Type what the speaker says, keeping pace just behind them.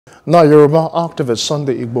Now, Yoruba activist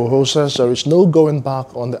Sunday Igboho says there is no going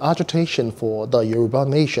back on the agitation for the Yoruba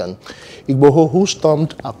nation. Igboho, who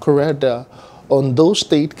stormed Akure, the Ondo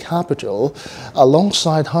State capital,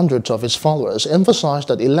 alongside hundreds of his followers, emphasized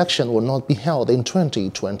that election will not be held in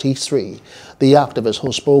 2023. The activist,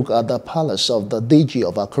 who spoke at the palace of the DG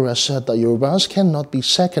of Akure, said that Yorubas cannot be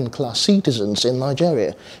second-class citizens in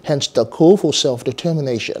Nigeria, hence the call for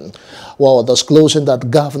self-determination, while disclosing that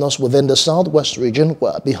governors within the southwest region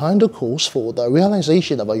were behind the calls for the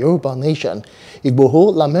realization of a Yoruba nation.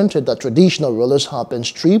 Igboho lamented that traditional rulers have been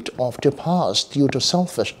stripped of their powers due to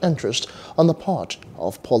selfish interest on the part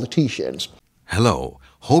of politicians. Hello,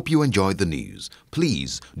 hope you enjoyed the news.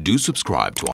 Please do subscribe to